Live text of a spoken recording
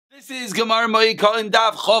This is Gemara Moed Katan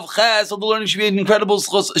Daf Chov Ches. All the learning should be an incredible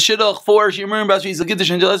shidduch for Shimon Bas Yisrael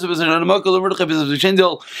Gittish and Jelas Bas Ranamokol Mordechai Bas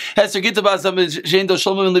Shendel Hester Gitta Bas Shendel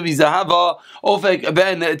Shlomo and Levi Zahava Ofek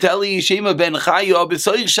Ben Teli Shema Ben Chaya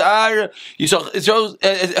B'Soich Shar Yisrael.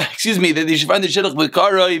 Excuse me, that they should find the shidduch with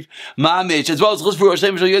Karov Mamish as well as Chus for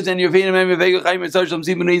Hashem Shal Yotz and Yerfein Mem Vega Chaim Mitzar Shalom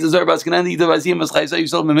Simon Reiz Azar Bas Kanandi Tavasim Bas Chai Say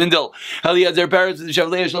Yisrael Memindel Heli Azar Paris the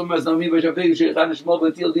Shavlei Shalom Bas Nami Bas Shafei Shechan Shmol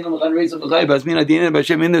Batil Dina Machan Reiz Bas Chai Bas Mina Dina Bas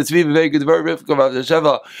Shem Mina Tzvi Very good, very Rivka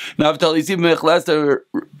Sheva. Naftali Sim Mechlester.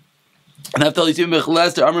 Naftali Sim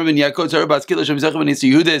Mechlester. Amr ben Yaakov Tzara Bas Kila Shem Zechah ben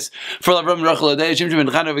Yisiyudis. For Avram Rachel Adei Shem ben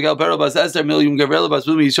Chana V'Gal Perel Bas Esther Milium Gavrela Bas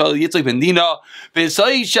Bumi Yishal Yitzchak ben Dina.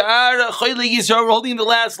 V'Sai Shar Chayli Yisrael. We're holding the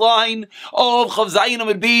last line of Chav Zayin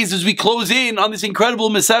Amid Beis as we close in on this incredible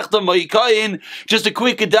Masechta Moed Katan. Just a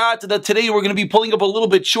quick adat that today we're going to be pulling up a little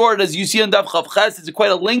bit short, as you see on Daf Chav Ches. It's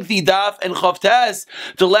quite a lengthy daf, and Chav Tes,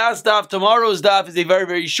 the last daf, tomorrow's daf, is a very,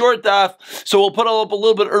 very short daf. So we'll put it up a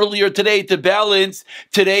little bit earlier today to balance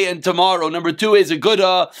today and tomorrow. Number two is a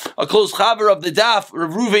close chaver of the daf.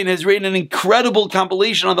 Rav Ruvain has written an incredible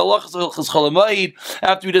compilation on the halachas of Hilchos Chol Hamoed.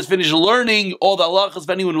 After we just finished learning all the halachas, if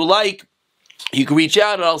anyone would like, you can reach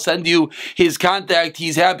out and I'll send you his contact.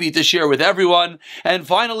 He's happy to share with everyone. And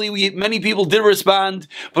finally, many people did respond,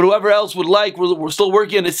 but whoever else would like, we're still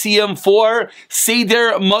working on a CM for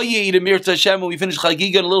Seder Moed Emir Tashem. When we finish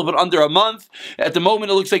Chagiga in a little bit under a month. At the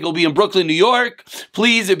moment, it looks like it'll be in Brooklyn, New York.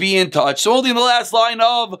 Please be in touch. So holding the last line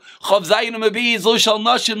of Chav Zayin Amabiz, Lo Shal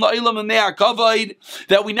Nashim La'ilam Amnei HaKavod,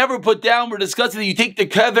 that we never put down. We're discussing that you take the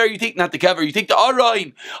kever, you take the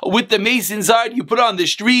arayin with the mace inside, you put it on the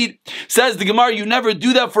street. Says the Gemara, you never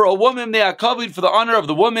do that for a woman. They are covered for the honor of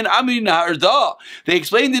the woman. Amri Naharda. They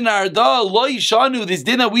explained in Naharda, Lo Yishanu, this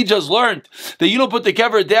din that we just learned, that you don't put the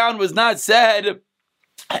kever down was not said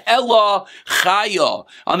Ella Chaya.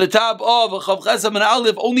 On the top of Chav Chesam and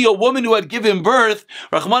Aleph, only a woman who had given birth,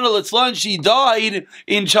 Rahman al-Itzlan, she died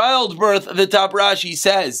in childbirth, the top Rashi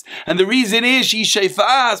says. And the reason is she's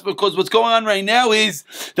shefas, because what's going on right now is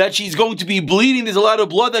that she's going to be bleeding. There's a lot of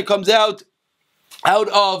blood that comes out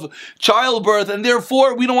of childbirth, and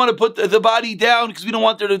therefore we don't want to put the body down because we don't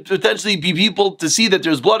want there to potentially be people to see that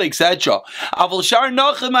there's blood, etc. But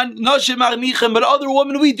other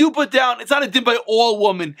women we do put down. It's not a din by all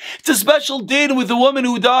women. It's a special din with the woman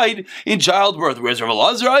who died in childbirth. Whereas Rav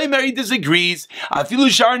Elazar Mary disagrees.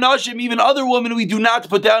 Even other women we do not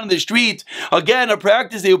put down in the street. Again, a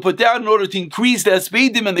practice they would put down in order to increase the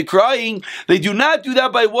aspedim and the crying. They do not do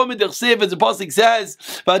that by women. As the pasuk says,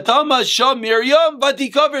 "Vatama Sham Miriam." But he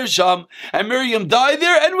covered Sham, and Miriam died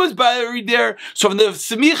there and was buried there. So from the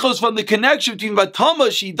semichos, from the connection between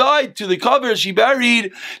Vatama, she died, to the cover, she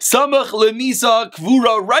buried, Samach lemisa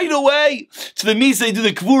kvura, right away to the misa. They do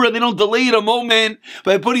the kvura, they don't delay it a moment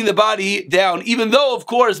by putting the body down, even though, of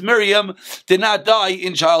course, Miriam did not die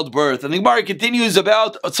in childbirth. And the Gemara continues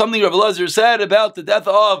about something Rav Elazar said about the death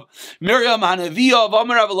of Miriam Hanaviya of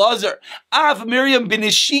Amar Rav Elazar. Af Miriam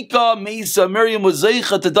binishika mesa. Miriam was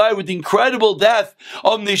zeicha to die with incredible death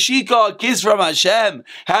of Nishika, a kiss from Hashem.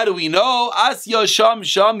 How do we know? Asya Sham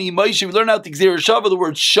Shami Moshe. We learn out the Gzeir Shava, the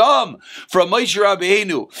word Sham from Moshe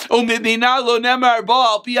Rabbeinu. Umibina lo nemar ba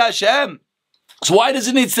al pi Hashem. So why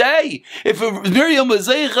doesn't it say, if Miriam was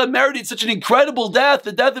Zeicha merited such an incredible death,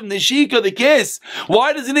 the death of Nishika, the kiss,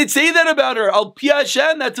 why doesn't it say that about her? Al Pi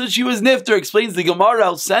Hashem, that's what she was nifter. Explains the Gemara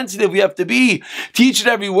how sensitive we have to be. Teach it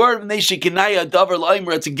every word. It's a genai.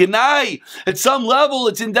 At some level,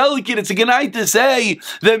 it's indelicate. It's a genai to say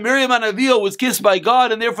that Miriam Hanaviyah was kissed by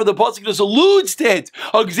God, and therefore the pasuk just alludes to it.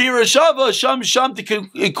 A Gzeira Shava, Sham Sham, to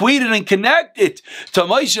equate it and connect it to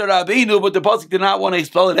Moshe Rabbeinu, but the pasuk did not want to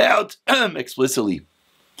spell it out explicitly.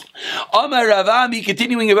 Amar Ravami,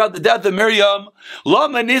 continuing about the death of Miriam,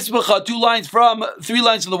 Lama Nisbacha, 3 lines from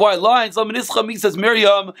the white lines. Lama Nischa means says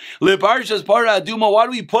Miriam, Le Parshas Para Aduma. Why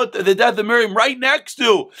do we put the death of Miriam right next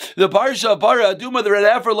to the Parsha Para Aduma, the Red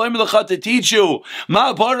Heifer Loim Lecha, to teach you?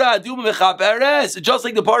 Ma Para Aduma Mechaperes. Just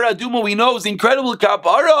like the Para Aduma we know is incredible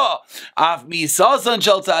kapara. Af Misasan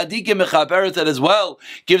Shal Tzadikim Mechaperes, that as well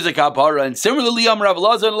gives a kapara. And similarly, Amar Rav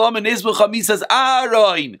Elazar and Lama Nisbacha says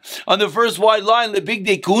Aaron on the first white line, the big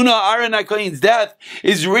day Kuna, Aaron HaKohen's death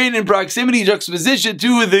is written in proximity, juxtaposition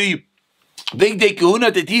to the Big Day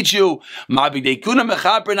Kahuna to teach you. Ma Big Day Kahuna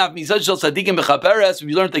mechaper naf misaj shel tzadikim mechaperes.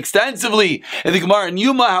 We learned extensively in the Gemara and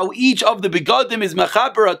Yuma how each of the begadim is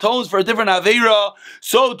mechaper, atones for a different aveira.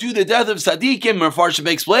 So to the death of tzadikim, Mefarshim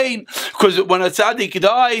explain, because when a tzadik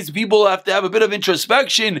dies, people have to have a bit of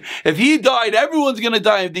introspection. If he died, everyone's going to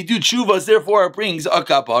die. If they do tshuvas, therefore it brings a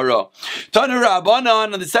kapara. Tana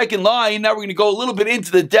Rabbanan on the second line. Now we're going to go a little bit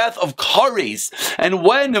into the death of Kares and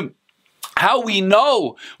when how we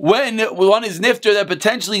know when one is nifter that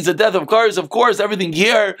potentially is a death of kares. Of course, everything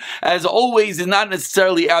here, as always, is not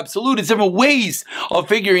necessarily absolute. It's different ways of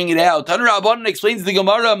figuring it out. Tanur Rabbanan explains the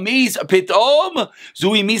Gemara, mis pitom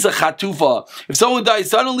zui misa chatufa. If someone dies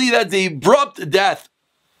suddenly, that's a abrupt death.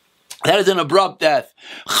 That is an abrupt death.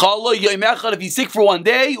 If he's sick for one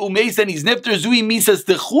day, umeis and he's nifter, zui misas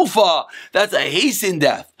techufa. That's a hastened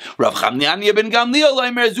death. Rav Chamniania ben Gamliel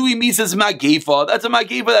leimer zui misas magefa. That's a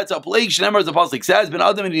magefa. That's a plague. Shneimar, as the pasuk says, ben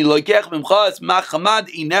adam ini loikech mimchas machamad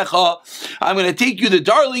inecha. I'm going to take you, the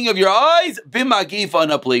darling of your eyes, bim magefa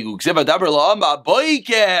na plague. Kseva daber la'amba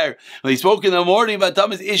boiker. When he spoke in the morning,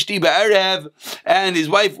 vatam is ishti ba'erev, and his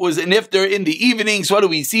wife was a nifter in the evening. So what do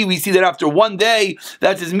we see? We see that after one day,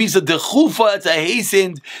 that's his misa dechufa. That's a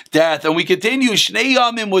hastened death. And we continue. Shnei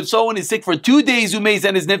yamim, when someone is sick for 2 days, umeis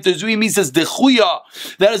and his nifter zui misas dechuya.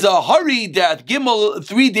 That is a hurried death. Gimel,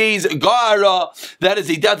 3 days ga'ara. That is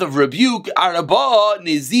a death of rebuke. Araba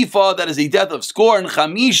nizifa. That is a death of scorn.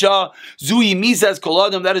 Chamisha zui misas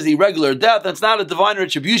koladam. That is a regular death. That's not a divine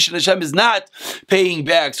retribution. Hashem is not paying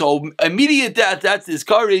back. So immediate death, that's this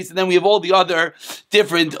kares. And then we have all the other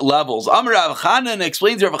different levels. Amar Rav Chanan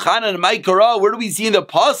explains Rav Chanan and Maikara. Where do we see in the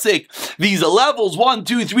pasuk these levels? 1,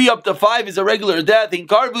 2, 3 up to 5 is a regular death. In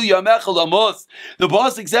Karvu Yamechel Amos, the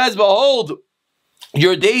pasuk says, "Behold,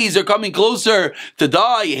 your days are coming closer to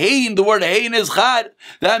die." Hein, the word hein is chad.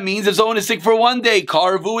 That means if someone is sick for 1 day,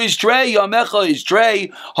 karvu is trey, yamecha is trey,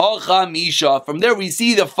 hachamisha. From there we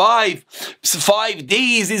see the 5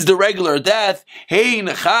 days is the regular death. Hein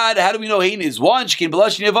chad. How do we know hein is 1? Shkin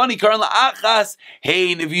b'lashin yavani karan la'achas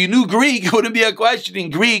hein. If you knew Greek, it wouldn't be a question. In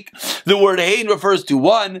Greek, the word hein refers to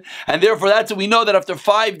 1, and therefore that's what we know, that after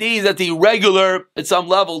 5 days, that's a regular, at some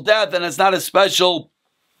level, death, and it's not a special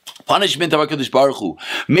punishment of HaKadosh Baruch Hu.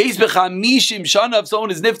 Meis b'chamishim shana, if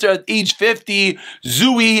someone is nifter at age 50,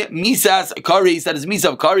 zui misas kares, that is misas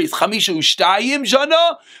of kares. Chamisha ushtayim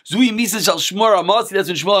shana, zui misas shal shmur amasi, that's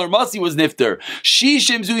when Shmuel Amasi was nifter.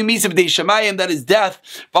 Shishim zui misas b'dei shamayim, that is death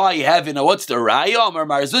by heaven. Now what's the raya? Amar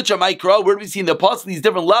Marzucha Maikra, where do we see in the pasuk these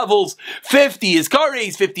different levels? 50 is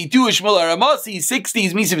kares, 52 is Shmuel Amasi, 60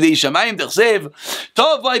 is misas b'dei shamayim. T'chsev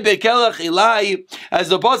tavai bekelach ilai, as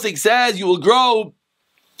the pasuk says, you will grow,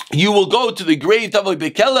 you will go to the grave. Tavoi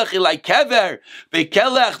bekelech like kever.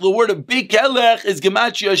 Bekelech, the word of bekelech is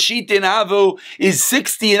gematria shitin avu, is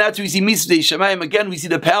 60, and that's what we see misdei shamayim. Again, we see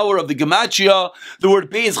the power of the gematria. The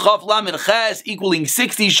word beis chaf lam and ches equaling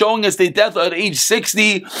 60, showing us the death at age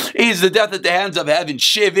 60 is the death at the hands of heaven.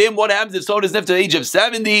 Shivim, what happens if someone is left at the age of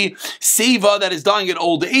 70? Seva, that is dying at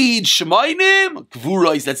old age. Shemainim,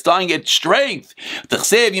 kvurais, that's dying at strength.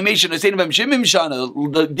 T'chsev yimeshin asein v'em shimim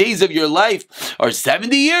shana, the days of your life are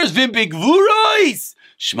 70 years. Vim big vurais.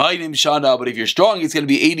 Shmainim Shana, but if you're strong, it's going to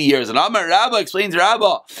be 80 years. And Amar Rabba explains,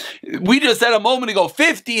 Rabba, we just said a moment ago,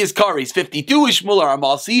 50 is Kares, 52 is Shmuel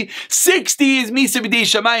Amasi, 60 is Misa B'dei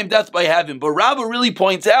Shamayim, death by heaven. But Rabba really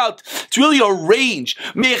points out, it's really a range.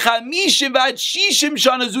 Mechamishim Vad Shishim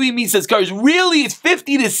Shana Zui Misa's Kares. Really, it's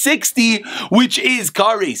 50 to 60, which is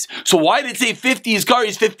Kares. So why did it say 50 is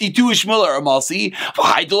Kares, 52 is Shmuel Amasi?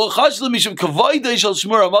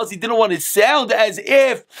 Didn't want to sound as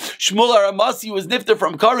if Shmuel Amasi was nifter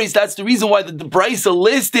from Kares. That's the reason why the Brisa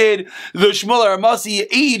listed the Shmuel Amasi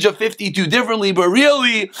age of 52 differently, but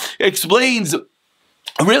really explains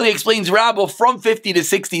Rabba from 50 to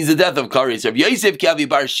 60 is the death of Kares. Rav Yosef Kavi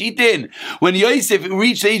Bar Shitin, when Yosef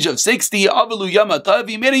reached the age of 60, Avalu Yamatav,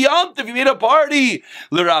 he made a yamtiv, he made a party.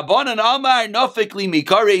 L'Rabbanan Amar Nafikli Mi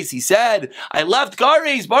Kares, he said, I left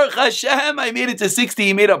Kares, Baruch Hashem, I made it to 60,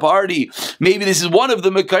 he made a party. Maybe this is one of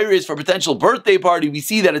the Mekares for potential birthday party. We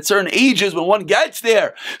see that at certain ages, when one gets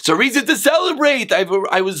there, it's a reason to celebrate. I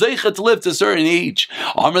was zeicha to live to a certain age.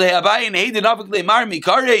 Amar Le'Abai and Hayden Nafikli Mar Mi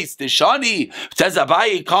Kares, Tishani, says Abai,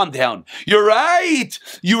 calm down. You're right.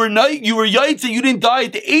 You were yaitza. You didn't die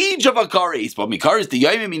at the age of a kares. But mikares the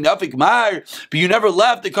yaimim nafik mar. But you never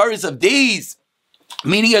left the kares of days.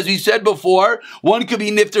 Meaning, as we said before, one could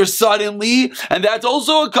be nifter suddenly, and that's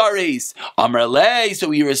also a kares. Amar lei.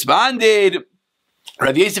 So he responded.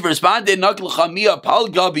 Rav Yosef responded, at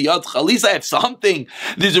least I have something.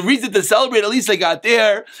 There's a reason to celebrate, at least I got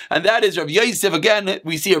there. And that is Rav Yosef. Again,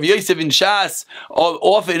 we see Rav Yosef in Shas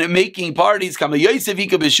often making parties. Kama Yosef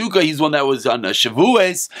Ika Beshuka, he's one that was on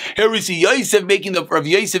Shavuos. Here we see Rav Yosef making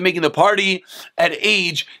the party at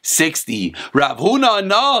age 60. Rav Huna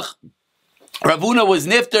Nach, Ravuna was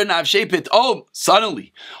nifter navshei pitom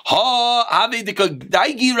suddenly.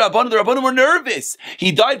 The Rabbanim were nervous.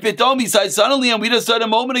 He died pitom. He died suddenly, and we just said a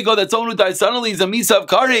moment ago that someone who died suddenly is a misa of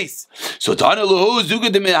kares. So Tana Luhu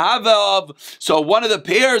Zuga de Mehavav. So one of the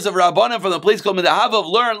pairs of Rabbanim from the place called Mehavav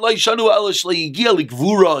learned like Shanu Elish Leigia like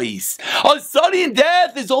Vurais. A sudden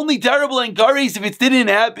death is only terrible in kares if it didn't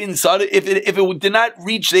happen. If it did not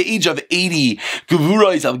reach the age of 80.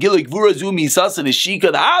 Gvurais of Gilik Vurazumi Sasan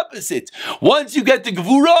Shika. The opposite. Once you get to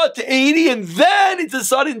Gvura to 80 and then it's a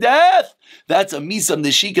sudden death, that's a misa of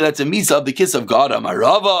Neshika, that's a misa of the kiss of God.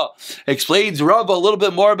 Rava explains Rava a little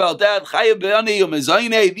bit more about that.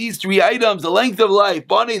 These three items, the length of life,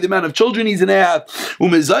 Bani, the amount of children he's going to have,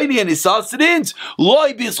 Umezayne and his sustenance,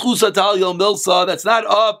 Loi Bischusa Talia Milsa, that's not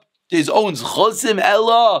up to his own Chosim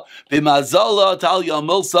Ella, Bimazala Talia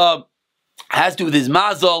Milsa. Has to do with his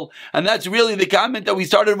mazel, and that's really the comment that we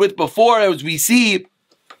started with before, as we see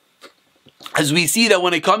that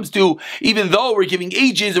when it comes to, even though we're giving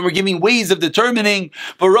ages and we're giving ways of determining,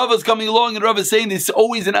 but Rava's coming along and Rava's saying there's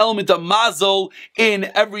always an element of mazel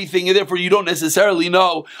in everything, and therefore you don't necessarily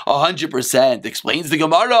know 100%. Explains the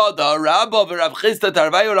Gemara, the Rabba of Rav Chisda,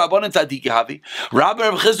 Tarvayu Rabban and Tzaddik Havi. Rabba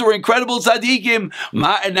and Rav Chisda were incredible tzaddikim.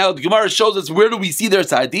 And now the Gemara shows us where do we see their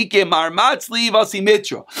tzaddikim. Mar Matzli Vasi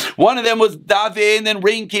Mitra. One of them was Davin, and then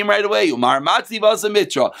rain came right away. Mar Matzli Vasi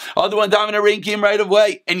Mitra. Other one Davin and rain came right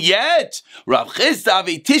away. And yet, Rav Chisda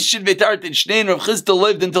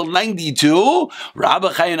lived until 92. Rabbi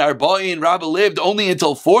Chayin Arbain, Rabbi lived only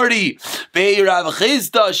until 40. Bei Rav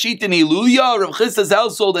Chisda Shitin Iluya, Rav Chisda's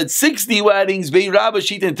household had 60 weddings. Bei Rabbi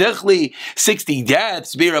Shitin Tichli, 60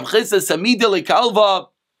 deaths. Bei Rav Chisda Samida Lekalva.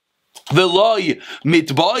 Veloy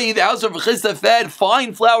mitbai, the house of Chisda fed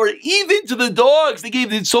fine flour even to the dogs. They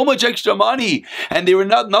gave them so much extra money, and they were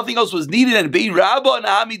nothing else was needed. And Bei Rabba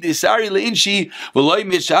Nami Desari Leinshi Veloy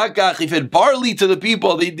Mishakach, he fed barley to the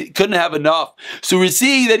people. They couldn't have enough. So we're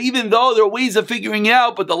seeing that even though there are ways of figuring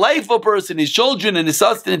out, but the life of a person, his children, and his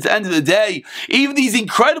sustenance, at the end of the day, even these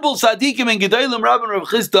incredible tzaddikim and gedolim, Rabbi and Rav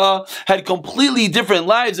Chisda had completely different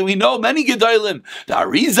lives. And we know many gedolim, the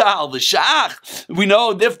Arizal, the Shach, we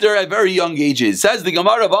know nifter at very young ages. Says the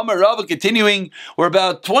Gemara of Amar Rava, continuing, we're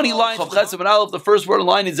about 20 lines of Chesed and Aleph. The first word in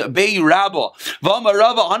line is Bei Rabba. V'Amar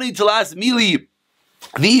Rava, Hani Telas Mili.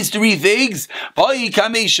 These three things, I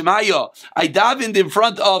davened in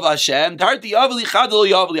front of Hashem.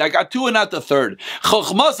 I got two and not the third.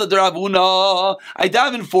 I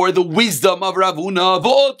davened for the wisdom of Ravuna,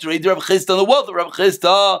 the wealth of Rav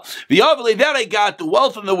Chisda. That I got the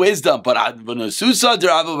wealth and the wisdom. But I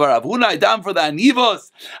davened for the anivos.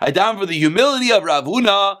 I davened for the humility of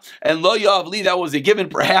Ravuna. And lo yavli, that was a given.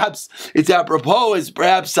 Perhaps it's apropos. It's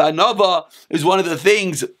perhaps Nava is one of the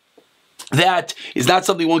things that is not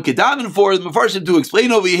something one could daven for. The Mefarshim to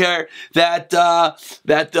explain over here that there are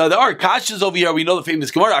kashas over here. We know the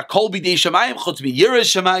famous Gemara, Kol b'dei Shemayim chutz miyiras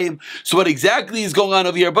Shemayim. So what exactly is going on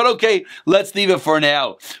over here? But okay, let's leave it for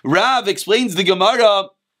now. Rav explains the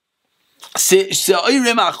Gemara. Rav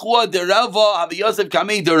Sa'irim,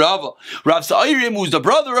 who's the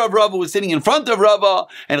brother of Rava, was sitting in front of Rava,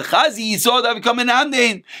 and Chazi, he saw that coming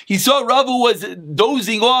Amdain. He saw Rava was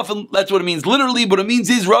dozing off, and that's what it means literally, but it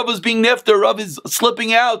means is Rava's being nifter, Rava is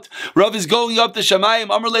slipping out, Rava is going up to Shamayim,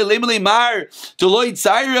 Amrle Lemele Mar, to Lloyd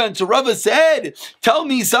Syra, and so Rava said, tell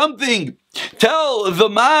me something. Tell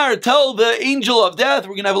the angel of death.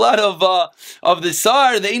 We're going to have a lot of the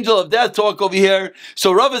Sar, the angel of death talk over here.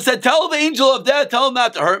 So Rava said, tell the angel of death, tell him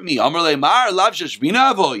not to hurt me. So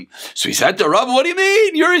he said to Rava, what do you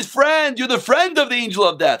mean? You're his friend. You're the friend of the angel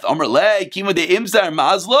of death.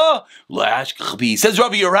 Says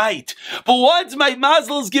Rava, you're right. But once my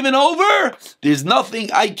mazal is given over, there's nothing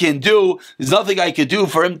I can do. There's nothing I could do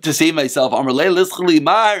for him to save myself.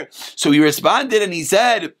 So he responded and he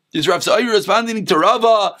said, is Rav Sa'ir responding to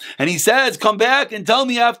Rava, and he says, come back and tell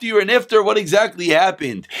me after you were nifter what exactly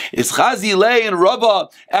happened. Is Chazi Lei and Rava,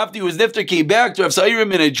 after he was nifter, came back to Rav Sa'ir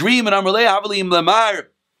in a dream, and Amrlei Havalim Lamar.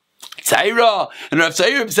 Tzaira, and Rav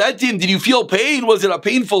Sa'ir said to him, did you feel pain? Was it a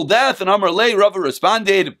painful death? And Amrlei, Rava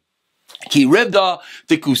responded, Ki rivda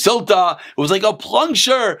to kusilta. It was like a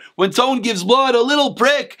puncture when someone gives blood, a little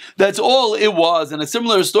prick. That's all it was. And a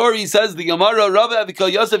similar story says the Gemara, Rav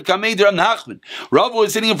Avikal Yosef Kameid Rav Nachman. Rav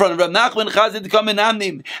was sitting in front of Rav Nachman, Chazid to come in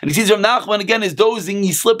Amnim, and he sees Rav Nachman again is dozing,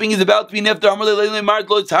 he's slipping, he's about to be nifter.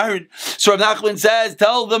 So Rav Nachman says,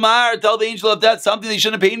 tell the angel of death something they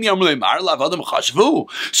shouldn't pay me. So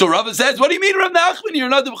Rav says, what do you mean, Rav Nachman? You're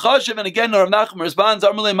not the chashiv. And again, Rav Nachman responds,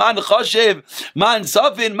 man chashiv, man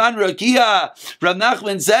safin, man rak. Rakia. Rav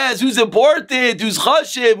Nachman says, who's important, who's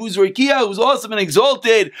chashiv, who's Rakia, who's awesome and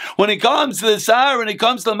exalted. When it comes to the Sar, when it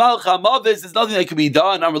comes to the Malach HaMavis, there's nothing that can be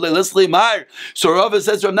done. So Rav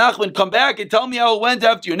says, Rav Nachman, come back and tell me how it went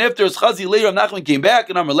after your nifter. Chazi later, Rav Nachman came back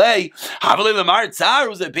and Amalei,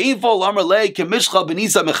 was it painful? Amalei, Kemishcha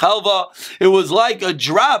Benisa Mechalva. It was like a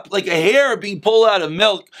drop, like a hair being pulled out of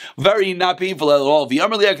milk. Very not painful at all. And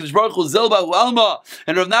Rav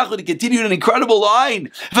Nachman continued an incredible line.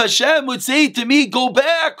 If Hashem would say to me, go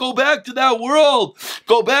back to that world,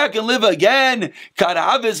 go back and live again,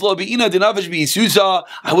 I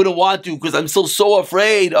wouldn't want to because I'm still so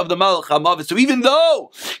afraid of the Malach HaMavis. So even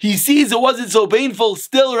though he sees it wasn't so painful,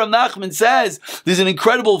 still Rav Nachman says there's an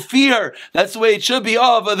incredible fear. That's the way it should be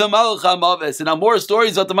of the Malach HaMavis. And now more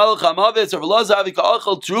stories about the Malach HaMavis. Rav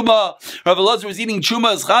Elazar was eating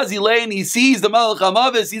truma as Chazi lay, and he sees the Malach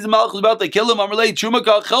HaMavis. Sees the Malach was about to kill him. I'm eating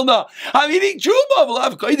truma. We'll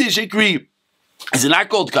have kodesh ikri. Is it not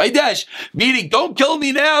called Kaidesh? Meaning, don't kill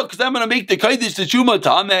me now, because I'm going to make the Kaidesh the Chuma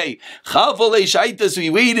Tameh. Chavole Shaita, so he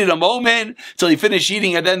waited a moment till he finished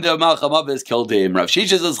eating, and then the Malach HaMavis killed him. Rav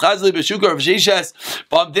Shishas is Chazli B'Shuka, Rav Shishas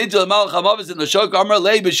bumped into the Malach HaMavis in the Shuk, Amar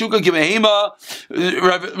Lei B'Shuka Kimehema.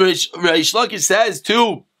 Reish Lakish says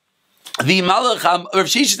too, the Malach Rav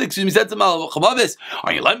Shishas, said to Malach HaMavis,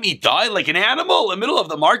 are you letting me die like an animal in the middle of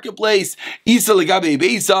the marketplace? Isa legabe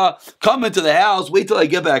beisa, come into the house, wait till I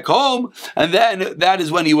get back home, and then that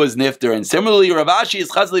is when he was nifter. And similarly, Rav Ashi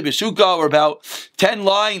is Chazli B'Shuka, or about 10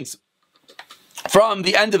 lines from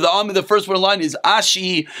the end of the Amid. The first one line is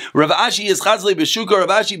Ashi. Rav Ashi is Chazli B'Shuka. Rav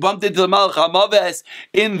Ashi bumped into the Malach HaMavis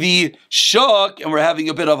in the Shuk, and we're having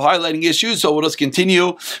a bit of highlighting issues, so we'll just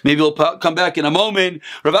continue. Maybe we'll come back in a moment.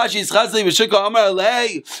 Rav Ashi is Chazli B'Shuka Amar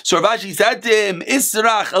Alei. So Rav Ashi said to him,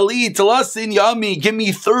 Israch Ali Talasin Yami, give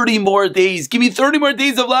me 30 more days. Give me 30 more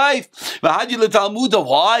days of life. V'hadi l'Talmuda,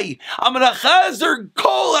 why? I'm an Achazer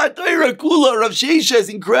Kol Atayra Kula. Rav Shesha is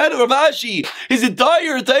incredible. Rav Ashi, his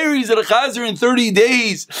entire Atayra is an Achazer in 30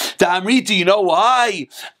 days. To Amrita, you know why?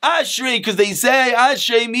 Ashrei, because they say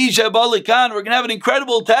Ashrei Misha Balikan. We're gonna have an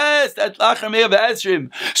incredible test at Lachamei of Esrim.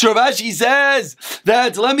 So Rav Ashi says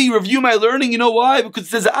that let me review my learning. You know why? Because it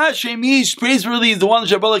says Ashrei Mish, praiseworthy is the one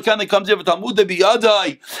Shabalikan that comes here with Talmud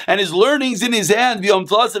Biyadai, and his learning's in his hand. B'Yom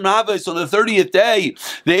Tlasim Havis, on the 30th day,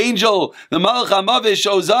 the angel, the Malach HaMavis,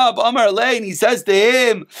 shows up. Amar Lei, and he says to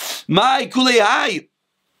him, "My Kulei."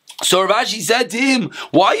 So Rav Ashi said to him,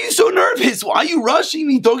 why are you so nervous? Why are you rushing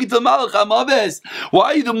me talking to the Malach HaMavis?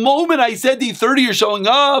 Why the moment I said the 30 are showing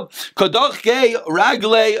up? Kadochke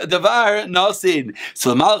ragle davar nasin.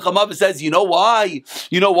 So the Malach HaMavis says, you know why?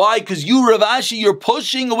 You know why? Because you, Rav Ashi, you're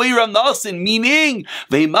pushing away Rav Nasin, meaning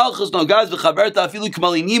it's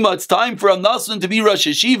time for Rav Nasin to be Rosh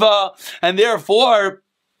Hashiva, and therefore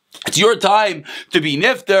it's your time to be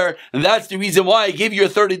nifter, and that's the reason why I gave you your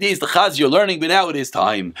 30 days to chaz your learning, but now it is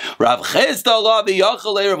time. Rav Chisda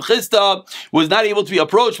was not able to be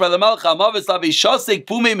approached by the Malach HaMavis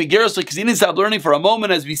because he didn't stop learning for a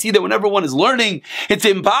moment, as we see that whenever one is learning, it's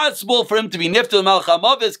impossible for him to be nifter. The Malach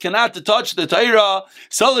HaMavis cannot to touch the Torah.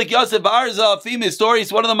 Solik Yosef Arza, famous story.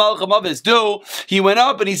 So what did the Malach HaMavis do? He went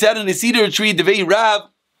up and he sat in a cedar tree, Devei Rav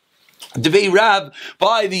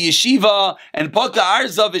by the yeshiva, and Paka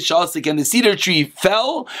Arza Vishasik, and the cedar tree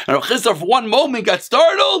fell, and Rav Chisda for one moment got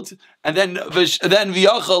startled, and then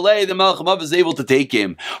V'yachalei, the Malach HaMavis was able to take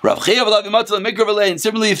him. Rav Chia and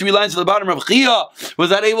similarly 3 lines to the bottom, Rav Chia was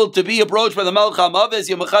not able to be approached by the Malach HaMavis.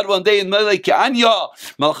 Yom Echad, one day in Melech Ke'anya,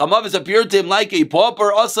 Malach HaMavis appeared to him like a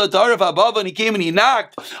pauper, Asa Tarif Abava, and he came and he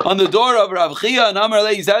knocked on the door of Rav Chia, and Amar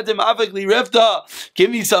Lei, he said to him, Avik li Rifta, give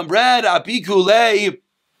me some bread, Apiku Lei.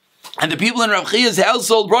 And the people in Rav Chia's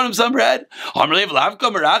household brought him some bread. Do you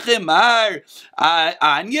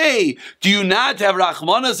not have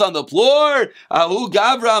rachmanas on the floor?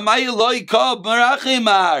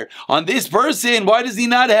 On this person, why does he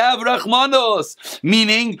not have rachmanos?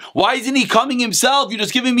 Meaning, why isn't he coming himself? You're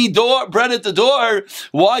just giving me bread at the door.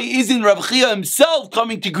 Why isn't Rav Chia himself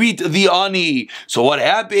coming to greet the ani? So what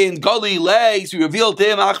happened? Gali Lei, so he revealed to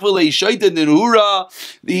him,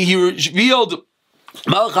 he revealed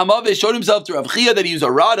Malach HaMavis showed himself to Rav Chia that he was a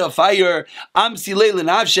rod of fire. And Rav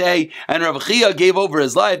Chia gave over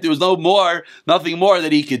his life. There was nothing more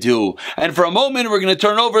that he could do. And for a moment, we're going to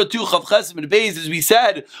turn over to Chav Chesed and Beis. As we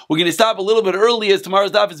said, we're going to stop a little bit early, as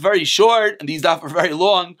tomorrow's daf is very short and these daf are very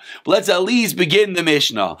long. But let's at least begin the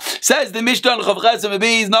Mishnah. Says the Mishnah on Chav Chesed and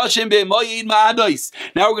Beis, Nashim be'moyid ma'anos.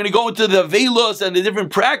 Now we're going to go into the velos and the different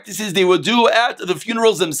practices they would do at the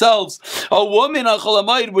funerals themselves. A woman on Chol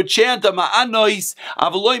HaMoed would chant a ma'anos,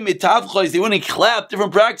 Avaloi mitavchois. They wouldn't clap.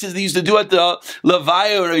 Different practices they used to do at the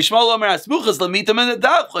Levaya or Ishmael Omer Asmuchas Lamitam and the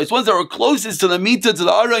Davchois. Ones that were closest to the Mita, to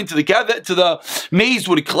the Arain, to the Kavet, to the maze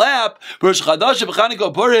would clap. Rosh Chadash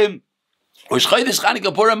B'Chanukah Purim. They're allowed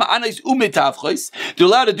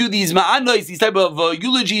to do these ma'anois, these type of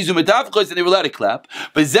eulogies, and they were allowed to clap.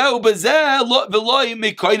 But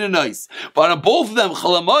on both of them,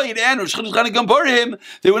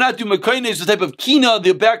 they would not do mekaynos, the type of kina,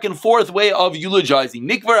 the back and forth way of eulogizing.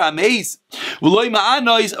 Once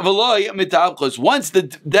the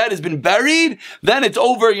dead has been buried, then it's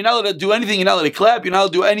over. You're not allowed to do anything. You're not allowed to clap. You're not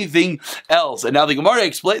allowed to do anything else. And now the Gemara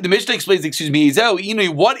explains, the Mishnah explains,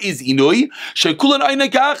 what is inui?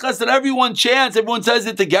 That everyone chants, everyone says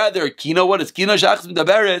it together. Kino, what is Kino?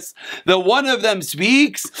 The one of them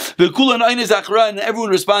speaks, the kulan and everyone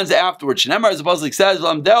responds afterwards. Shnemar, as the Pasuk says,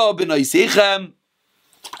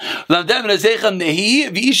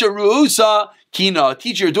 Kina,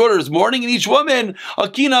 teach your daughters mourning, and each woman a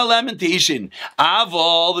kina lamentation.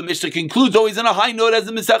 Aval, the Mishnah concludes always on a high note as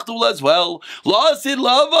the Masechta as well. Lasid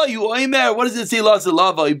lava, you oimer. What does it say? Lasid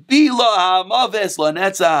lava. Bila hamaves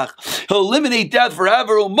lanetzach. He'll eliminate death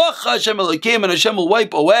forever. Umach Hashem Elokeim, and Hashem will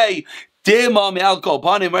wipe away.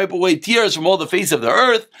 Wipe away tears from all the face of the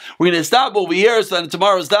earth. We're going to stop over here, so then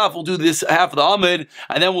tomorrow's daf we'll do this half of the Amud,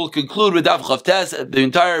 and then we'll conclude with daf Chavtes, the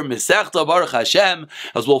entire Masechta Baruch Hashem,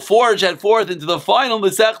 as we'll forge head forth into the final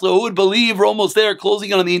Masechta. Who would believe we're almost there,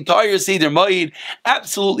 closing on the entire Seder Moed?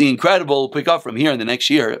 Absolutely incredible. We'll pick up from here in the next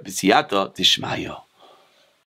year. B'siyata Tishmayo.